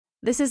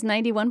This is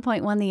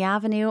 91.1 The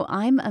Avenue.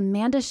 I'm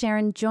Amanda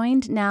Sharon,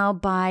 joined now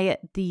by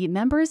the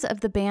members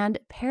of the band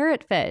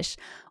Parrotfish.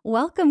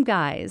 Welcome,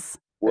 guys.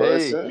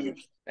 What's up?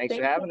 Thanks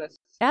for having us.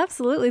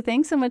 Absolutely.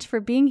 Thanks so much for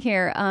being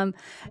here.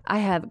 I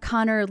have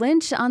Connor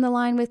Lynch on the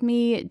line with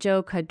me,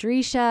 Joe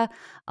Kadrisha,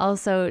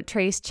 also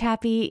Trace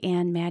Chappie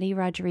and Maddie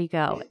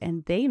Rodrigo,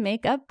 and they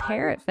make up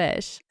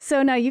Parrotfish.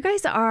 So now you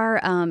guys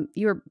are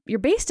you're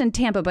based in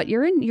Tampa, but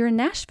you're in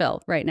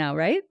Nashville right now,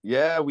 right?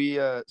 Yeah,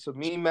 so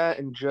me, Matt,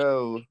 and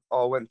Joe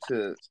all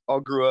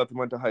grew up and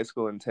went to high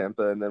school in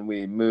Tampa, and then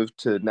we moved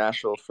to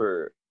Nashville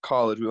for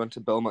college. We went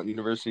to Belmont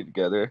University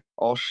together,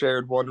 all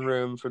shared one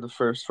room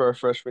for our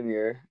freshman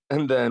year,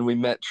 and then we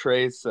met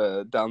Trace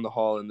down the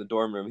hall in the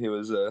dorm room. He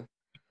was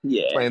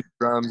playing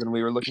drums, and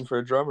we were looking for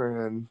a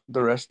drummer, and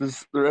the rest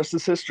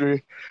is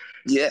history.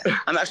 Yeah,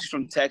 I'm actually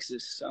from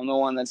Texas. I'm the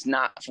one that's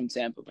not from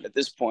Tampa, but at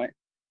this point,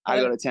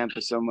 I go to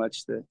Tampa so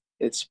much that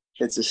it's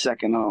a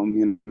second home,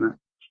 you know.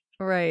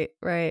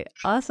 Right.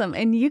 Awesome.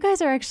 And you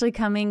guys are actually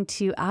coming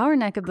to our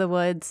neck of the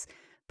woods,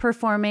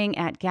 performing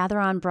at Gather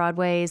on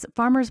Broadway's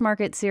Farmers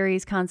Market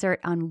Series concert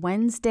on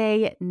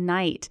Wednesday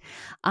night.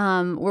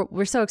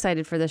 We're so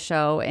excited for the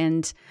show,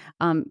 and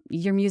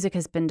your music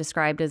has been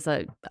described as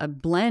a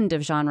blend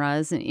of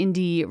genres, an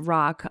indie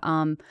rock.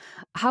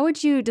 How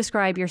would you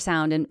describe your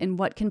sound, and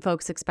what can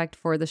folks expect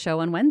for the show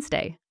on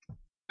Wednesday?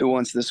 Who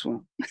wants this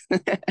one?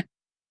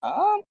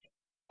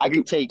 I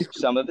can take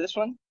some of this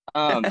one.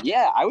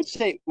 Yeah, I would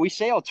say we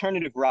say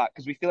alternative rock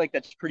because we feel like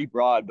that's pretty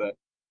broad, but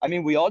I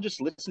mean, we all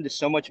just listen to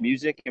so much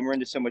music and we're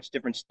into so much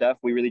different stuff.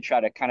 We really try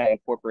to kind of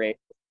incorporate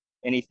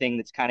anything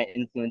that's kind of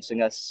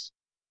influencing us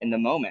in the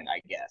moment, I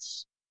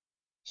guess.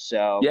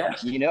 So, Yeah.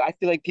 I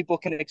feel like people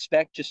can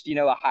expect just,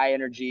 a high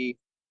energy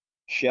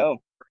show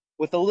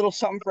with a little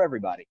something for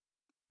everybody.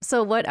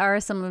 So what are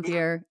some of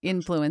your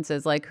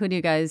influences? Like, who do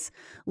you guys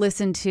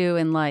listen to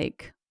and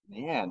like?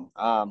 Man,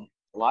 a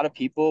lot of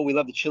people. We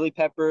love the Chili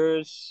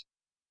Peppers.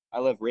 I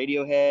love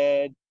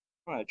Radiohead.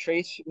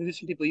 Trace, who's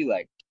some people you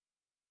like?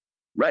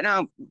 Right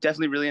now,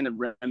 definitely really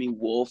into Remy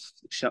Wolf.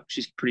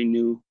 She's pretty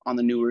new on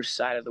the newer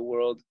side of the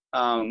world.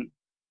 Kind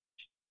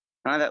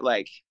of that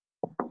I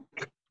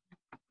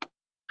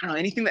don't know,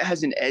 anything that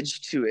has an edge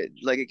to it.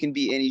 Like it can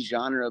be any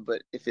genre,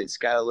 but if it's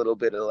got a little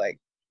bit of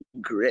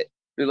grit.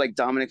 Or like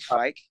Dominic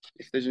Fike,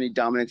 if there's any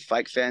Dominic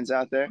Fike fans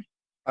out there.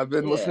 I've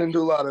been listening to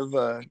a lot of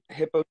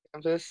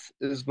Hippocampus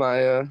is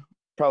my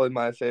probably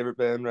my favorite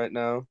band right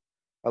now.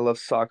 I love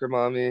Soccer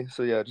Mommy.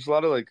 So yeah, just a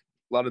lot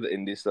of the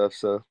indie stuff.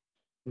 So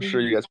I'm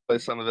sure you guys play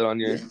some of it on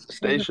your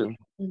station.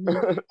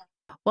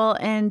 Well,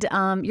 and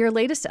your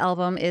latest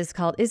album is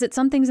called, is it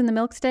Some Things in the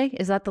Milk Stay?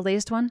 Is that the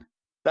latest one?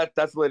 That's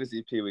the latest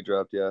EP we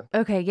dropped, yeah.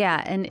 Okay,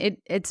 yeah, and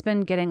it's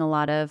been getting a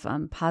lot of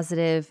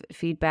positive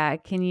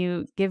feedback. Can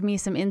you give me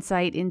some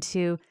insight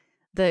into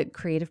the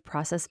creative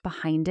process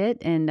behind it,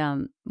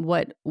 and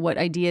what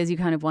ideas you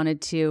kind of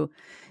wanted to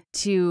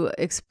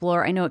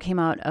explore? I know it came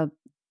out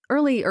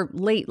early or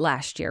late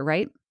last year,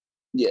 right?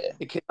 Yeah,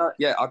 it came out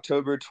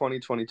October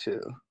 2022.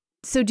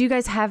 So do you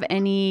guys have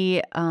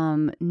any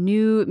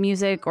new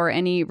music or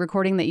any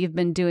recording that you've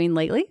been doing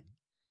lately?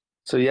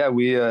 So yeah,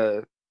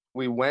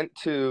 we went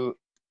to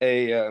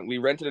we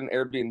rented an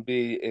Airbnb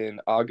in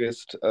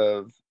August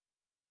of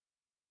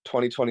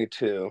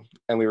 2022,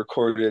 and we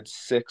recorded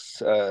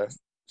six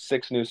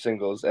new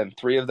singles, and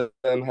three of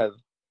them have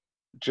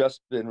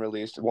just been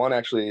released. One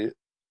actually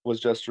was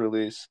just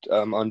released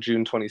on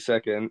June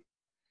 22nd,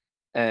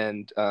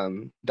 and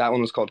that one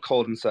was called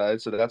Cold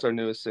Inside, so that's our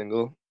newest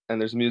single. And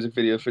there's a music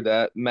video for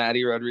that.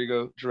 Maddie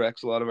Rodrigo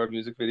directs a lot of our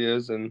music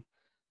videos and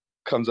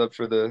comes up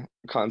for the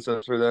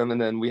concept for them. And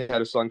then we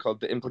had a song called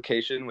The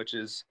Implication, which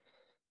is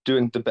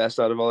doing the best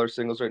out of all our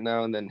singles right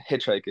now. And then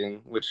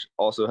Hitchhiking, which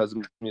also has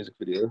a music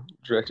video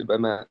directed by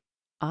Matt.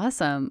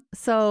 Awesome.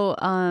 So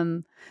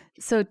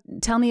so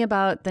tell me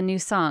about the new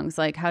songs.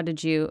 Like, how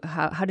did you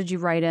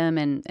write them,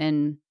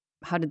 and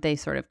how did they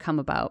sort of come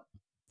about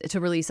to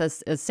release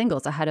as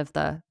singles ahead of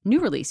the new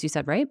release, you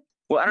said, right?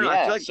 Well, I don't know.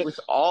 I feel like with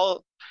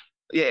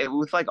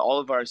all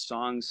of our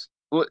songs,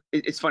 well,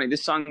 it's funny.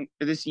 This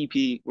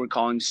EP we're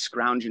calling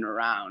Scrounging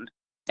Around.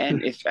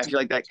 And if I feel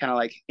like that kind of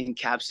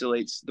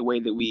encapsulates the way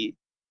that we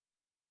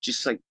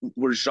just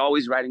we're just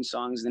always writing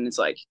songs, and it's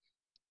like,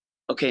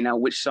 okay, now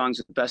which songs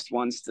are the best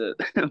ones to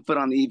put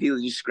on the EP?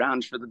 To just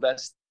scrounge for the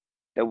best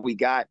that we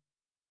got.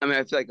 I mean,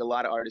 I feel like a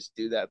lot of artists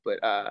do that, but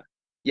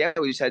yeah,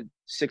 we just had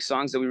 6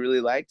 songs that we really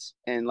liked,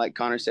 and like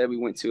Connor said, we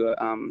went to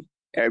a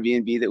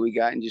Airbnb that we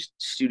got and just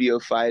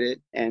studio-fied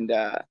it, and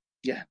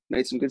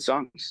made some good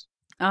songs.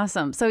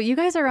 Awesome. So you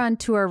guys are on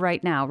tour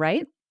right now,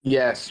 right?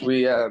 Yes,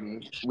 we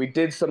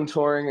did some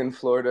touring in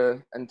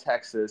Florida and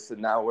Texas,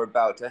 and now we're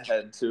about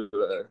to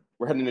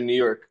we're heading to New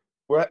York.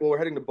 We're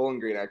heading to Bowling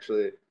Green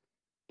actually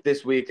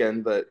this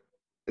weekend, but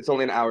it's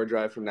only an hour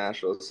drive from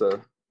Nashville, so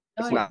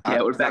it's not.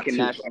 Yeah, we're back in too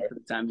Nashville far for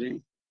the time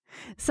being.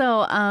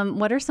 So,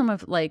 what are some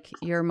of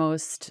your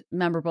most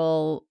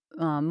memorable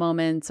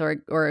moments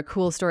or a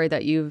cool story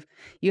that you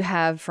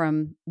have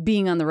from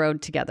being on the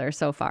road together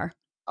so far?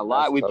 A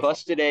lot. We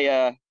busted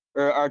a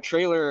our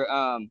trailer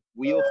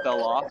wheel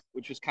fell off,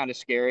 which was kind of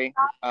scary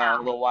a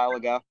little while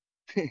ago.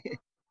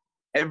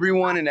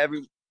 Everyone and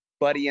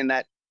everybody in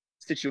that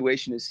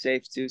situation is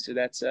safe too, so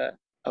that's a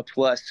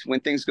plus. When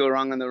things go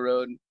wrong on the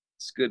road,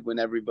 it's good when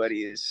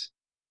everybody is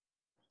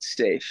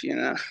safe, you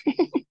know.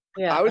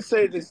 Yeah. I would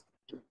say just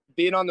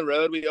being on the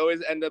road, we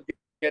always end up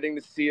getting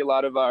to see a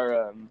lot of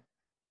our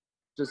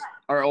just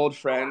our old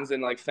friends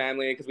and like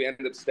family because we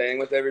ended up staying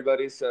with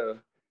everybody. So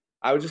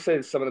I would just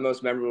say some of the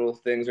most memorable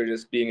things are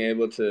just being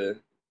able to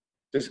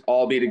just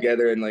all be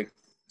together and like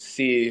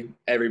see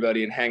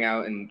everybody and hang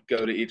out and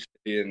go to each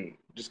city and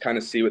just kind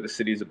of see what the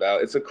city's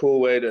about. It's a cool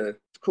way to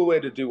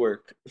do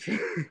work.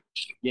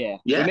 Yeah.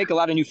 We Yeah. make a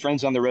lot of new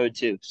friends on the road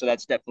too. So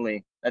that's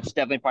definitely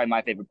probably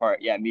my favorite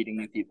part. Yeah, meeting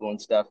new people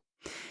and stuff.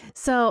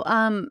 So,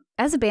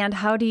 as a band,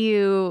 how do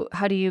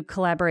you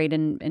collaborate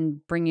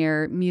and bring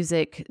your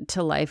music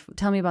to life?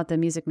 Tell me about the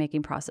music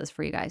making process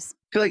for you guys.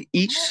 I feel like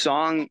each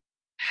song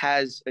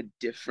has a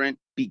different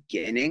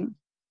beginning,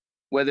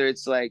 whether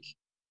it's like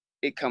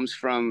it comes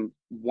from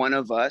one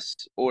of us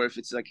or if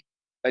it's like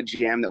a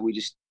jam that we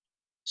just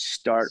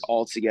start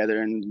all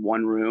together in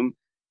one room.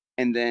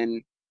 And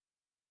then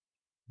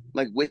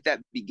like with that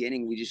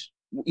beginning, we just,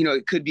 you know,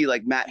 it could be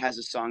like Matt has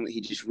a song that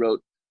he just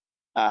wrote,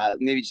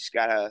 maybe just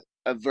got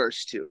a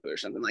verse to or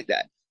something like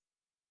that.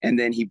 And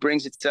then he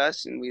brings it to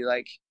us and we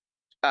like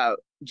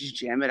just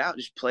jam it out,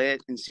 just play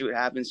it and see what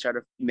happens, try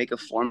to make a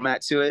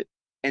format to it.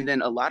 And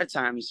then a lot of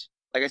times,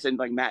 like I said,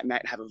 like Matt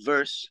might have a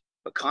verse,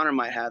 but Connor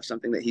might have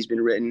something that he's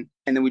been written.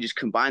 And then we just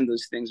combine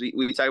those things.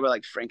 We talk about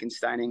like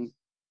Frankensteining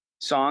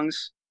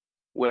songs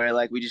where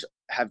like we just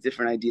have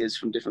different ideas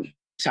from different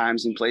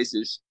times and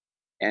places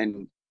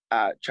and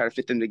try to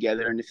fit them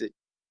together. And if it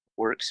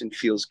works and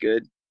feels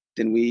good,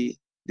 then we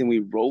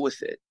roll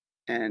with it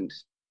and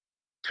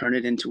turn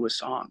it into a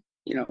song,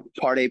 you know,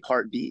 part A,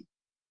 part B.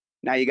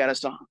 Now you got a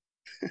song.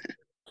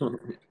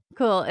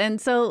 Cool. And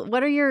so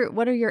what are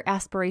your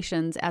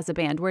aspirations as a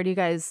band? Where do you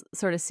guys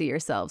sort of see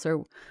yourselves,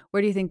 or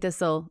where do you think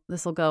this'll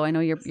go? I know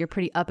you're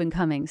pretty up and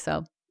coming,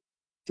 so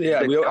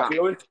Yeah, we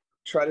always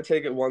try to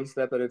take it one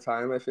step at a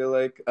time. I feel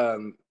like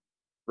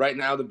right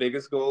now the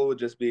biggest goal would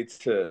just be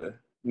to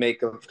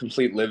make a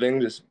complete living,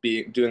 just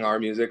be doing our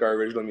music, our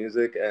original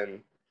music.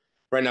 And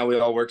right now we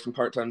all work some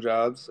part-time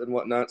jobs and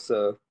whatnot.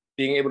 So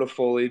being able to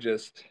fully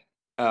just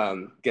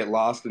get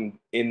lost in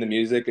the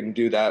music and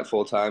do that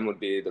full time would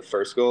be the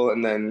first goal.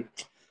 And then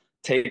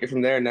take it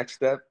from there. Next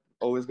step,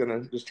 always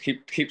gonna just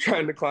keep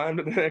trying to climb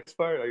to the next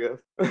part, I guess.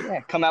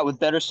 Yeah, come out with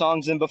better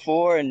songs than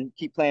before and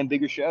keep playing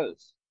bigger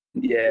shows.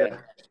 Yeah.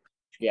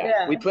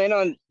 Yeah. We plan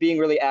on being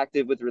really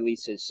active with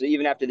releases. So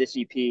even after this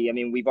EP, I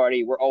mean,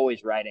 we're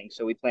always writing.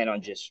 So we plan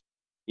on just,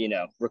 you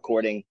know,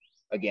 recording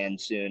again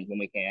soon when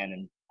we can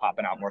and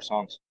popping out more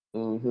songs.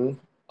 Mm-hmm.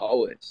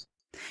 Always.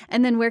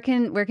 And then where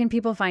can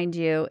people find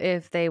you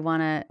if they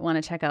wanna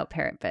check out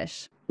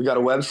Parrotfish? We got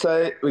a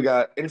website, we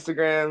got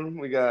Instagram,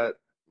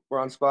 we're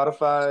on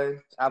Spotify,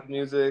 Apple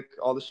Music,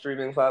 all the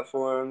streaming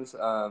platforms.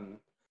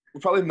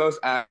 We're probably most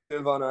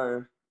active on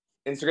our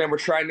Instagram. We're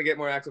trying to get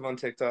more active on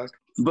TikTok.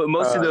 But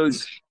most of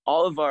those,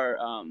 all of our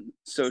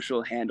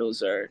social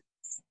handles are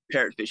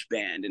Parrotfish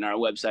Band and our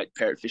website,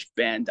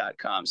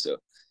 parrotfishband.com. So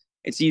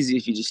it's easy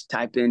if you just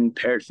type in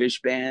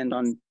Parrotfish Band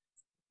on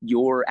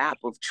your app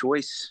of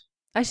choice.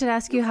 I should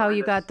ask you how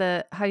you got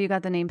the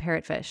name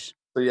Parrotfish.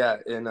 So yeah,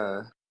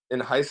 in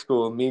high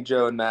school, me,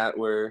 Joe, and Matt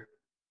were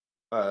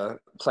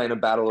playing a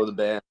battle of the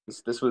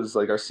bands. This was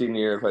like our senior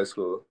year of high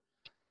school,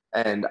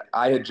 and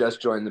I had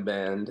just joined the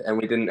band, and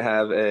we didn't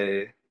have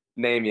a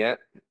name yet.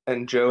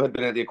 And Joe had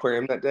been at the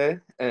aquarium that day,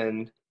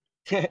 and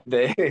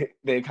they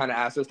kind of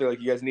asked us, they're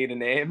like, "You guys need a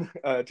name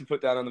to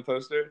put down on the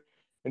poster?"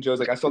 And Joe's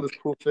like, "I saw this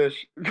cool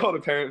fish called a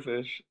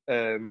parrotfish,"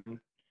 and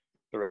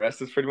the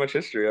rest is pretty much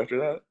history after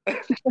that.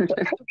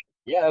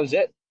 Yeah, that was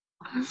it.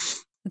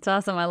 It's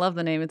awesome. I love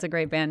the name. It's a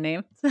great band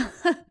name.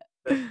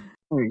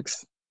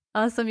 Thanks.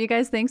 Awesome. You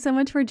guys, thanks so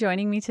much for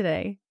joining me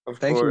today.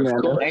 Thank you, man.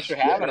 Thanks for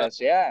having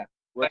us. Yeah.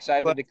 We're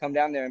excited to come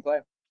down there and play.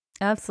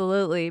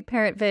 Absolutely.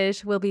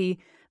 Parrotfish will be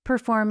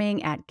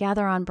performing at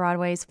Gather on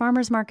Broadway's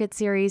Farmers Market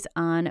Series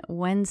on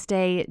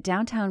Wednesday,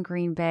 downtown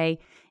Green Bay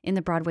in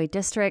the Broadway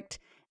District,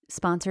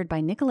 sponsored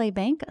by Nicolet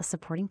Bank, a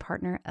supporting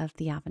partner of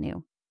the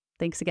Avenue.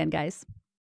 Thanks again, guys.